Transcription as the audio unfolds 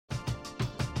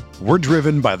We're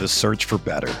driven by the search for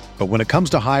better. But when it comes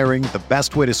to hiring, the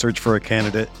best way to search for a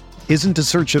candidate isn't to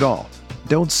search at all.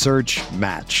 Don't search,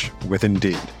 match with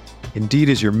Indeed. Indeed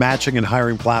is your matching and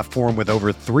hiring platform with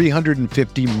over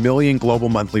 350 million global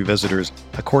monthly visitors,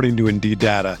 according to Indeed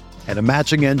data, and a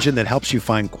matching engine that helps you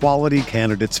find quality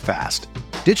candidates fast.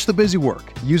 Ditch the busy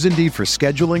work. Use Indeed for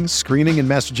scheduling, screening, and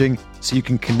messaging so you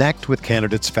can connect with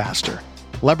candidates faster.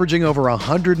 Leveraging over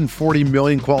 140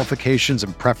 million qualifications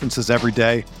and preferences every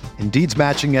day, Indeed's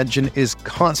matching engine is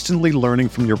constantly learning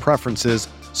from your preferences,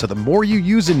 so the more you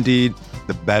use Indeed,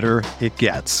 the better it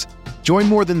gets. Join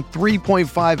more than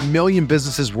 3.5 million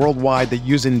businesses worldwide that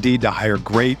use Indeed to hire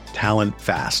great talent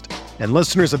fast. And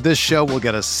listeners of this show will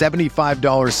get a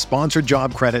 $75 sponsored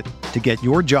job credit to get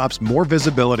your jobs more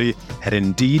visibility at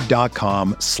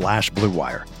Indeed.com/Blue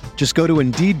Wire. Just go to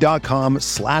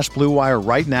Indeed.com/Blue Wire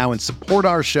right now and support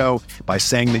our show by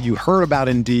saying that you heard about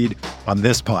Indeed on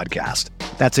this podcast.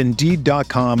 That's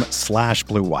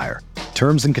Indeed.com/Blue Wire.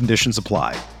 Terms and conditions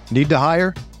apply. Need to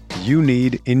hire? You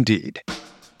need Indeed.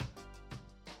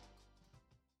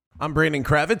 I'm Brandon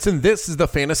Kravitz, and this is the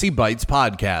Fantasy Bites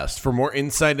podcast. For more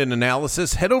insight and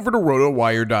analysis, head over to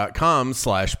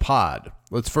rotowire.com/pod.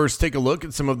 Let's first take a look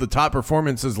at some of the top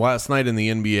performances last night in the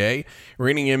NBA.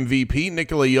 Reigning MVP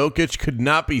Nikola Jokic could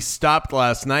not be stopped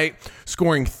last night,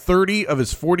 scoring 30 of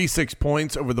his 46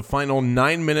 points over the final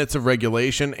 9 minutes of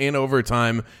regulation and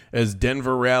overtime as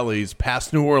Denver rallies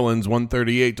past New Orleans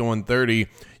 138-130.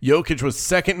 Jokic was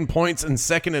second in points and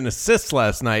second in assists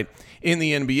last night in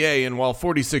the NBA, and while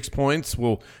 46 points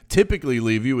will typically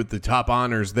leave you with the top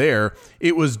honors there,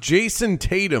 it was Jason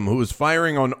Tatum who was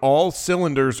firing on all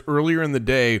cylinders earlier in the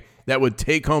day that would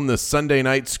take home the Sunday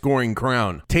night scoring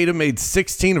crown. Tatum made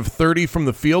 16 of 30 from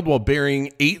the field while burying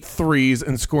 8 threes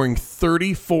and scoring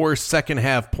 34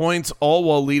 second-half points, all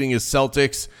while leading his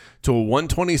Celtics to a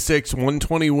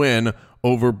 126-120 win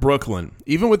over Brooklyn.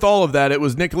 Even with all of that, it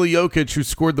was Nikola Jokic who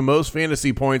scored the most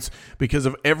fantasy points because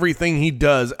of everything he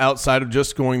does outside of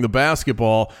just scoring the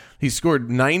basketball. He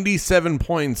scored 97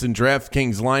 points in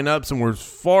DraftKings lineups and was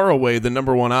far away the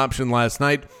number one option last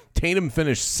night. Tatum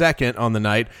finished second on the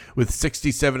night with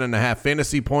 67.5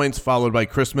 fantasy points, followed by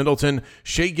Chris Middleton,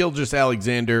 Shai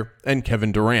Gilgeous-Alexander, and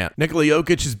Kevin Durant. Nikola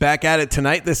Jokic is back at it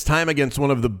tonight, this time against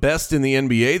one of the best in the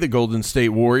NBA, the Golden State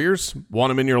Warriors. Want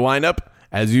him in your lineup?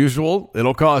 As usual,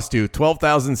 it'll cost you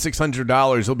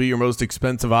 $12,600. He'll be your most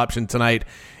expensive option tonight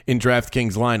in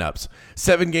DraftKings lineups.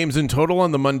 7 games in total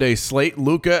on the Monday slate.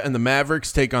 Luka and the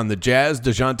Mavericks take on the Jazz.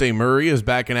 DeJounte Murray is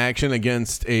back in action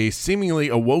against a seemingly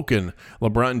awoken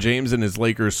LeBron James and his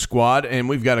Lakers squad. And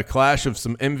we've got a clash of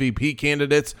some MVP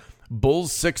candidates.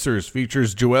 Bulls-Sixers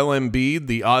features Joel Embiid,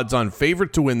 the odds-on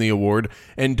favorite to win the award,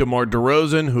 and DeMar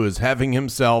DeRozan, who is having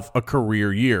himself a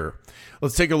career year.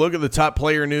 Let's take a look at the top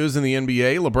player news in the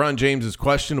NBA. LeBron James is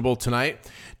questionable tonight.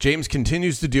 James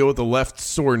continues to deal with a left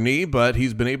sore knee, but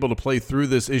he's been able to play through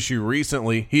this issue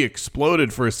recently. He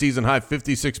exploded for a season-high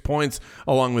 56 points,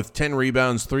 along with 10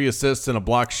 rebounds, 3 assists, and a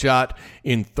blocked shot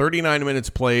in 39 minutes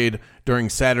played during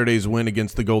Saturday's win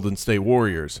against the Golden State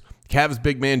Warriors. Cavs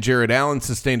big man Jared Allen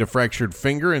sustained a fractured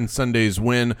finger in Sunday's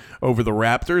win over the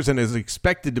Raptors and is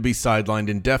expected to be sidelined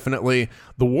indefinitely.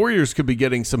 The Warriors could be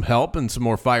getting some help and some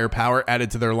more firepower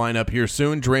added to their lineup here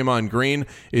soon. Draymond Green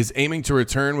is aiming to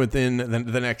return within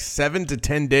the next 7 to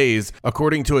 10 days,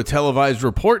 according to a televised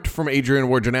report from Adrian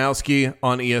Wojnarowski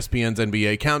on ESPN's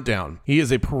NBA Countdown. He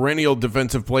is a perennial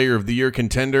Defensive Player of the Year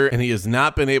contender, and he has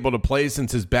not been able to play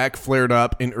since his back flared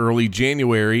up in early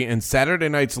January, and Saturday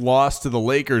night's loss to the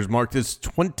Lakers marked his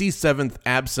 27th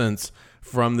absence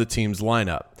from the team's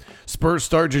lineup. Spurs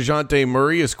star DeJounte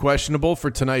Murray is questionable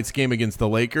for tonight's game against the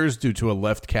Lakers due to a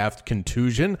left calf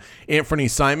contusion. Anthony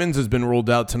Simons has been ruled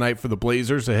out tonight for the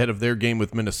Blazers ahead of their game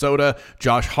with Minnesota.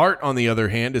 Josh Hart, on the other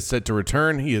hand, is set to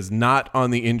return. He is not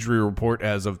on the injury report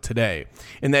as of today.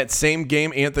 In that same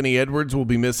game, Anthony Edwards will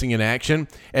be missing in action.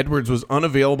 Edwards was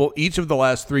unavailable each of the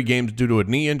last 3 games due to a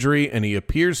knee injury, and he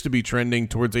appears to be trending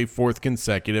towards a 4th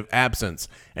consecutive absence.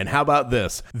 And how about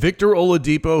this? Victor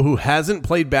Oladipo, who hasn't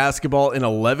played basketball in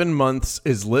 11 months,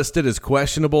 is listed as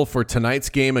questionable for tonight's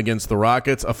game against the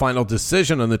Rockets. A final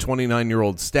decision on the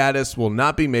 29-year-old status will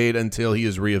not be made until he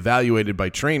is reevaluated by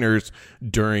trainers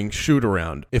during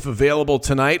shoot-around. If available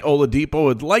tonight, Oladipo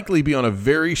would likely be on a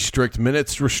very strict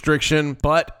minutes restriction,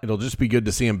 but it'll just be good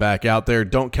to see him back out there.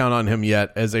 Don't count on him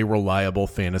yet as a reliable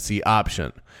fantasy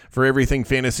option. For everything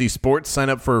fantasy sports, sign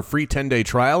up for a free 10-day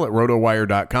trial at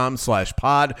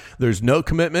rotowire.com/pod. There's no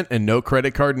commitment and no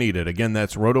credit card needed. Again,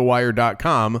 that's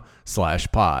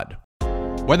rotowire.com/pod.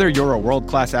 Whether you're a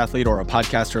world-class athlete or a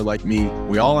podcaster like me,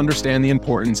 we all understand the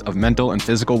importance of mental and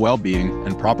physical well-being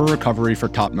and proper recovery for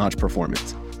top-notch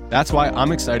performance. That's why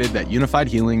I'm excited that Unified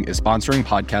Healing is sponsoring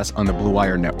podcasts on the Blue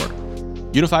Wire Network.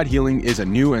 Unified Healing is a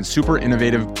new and super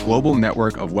innovative global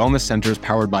network of wellness centers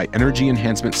powered by Energy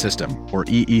Enhancement System, or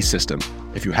EE System.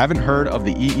 If you haven't heard of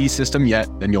the EE System yet,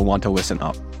 then you'll want to listen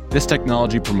up. This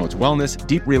technology promotes wellness,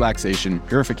 deep relaxation,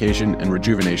 purification, and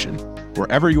rejuvenation.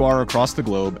 Wherever you are across the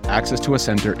globe, access to a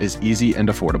center is easy and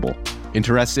affordable.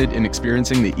 Interested in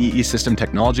experiencing the EE System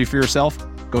technology for yourself?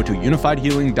 Go to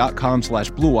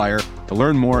unifiedhealing.com/bluewire to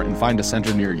learn more and find a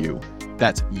center near you.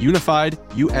 That's unified,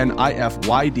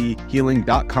 UNIFYD,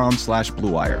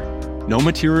 healing.com/bluewire. No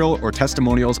material or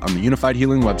testimonials on the Unified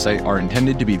Healing website are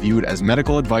intended to be viewed as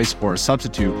medical advice or a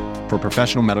substitute for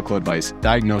professional medical advice,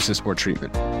 diagnosis, or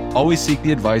treatment. Always seek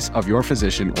the advice of your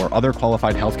physician or other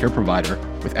qualified healthcare provider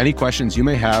with any questions you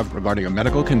may have regarding a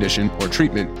medical condition or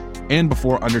treatment and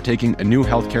before undertaking a new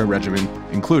healthcare regimen,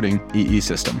 including EE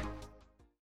System.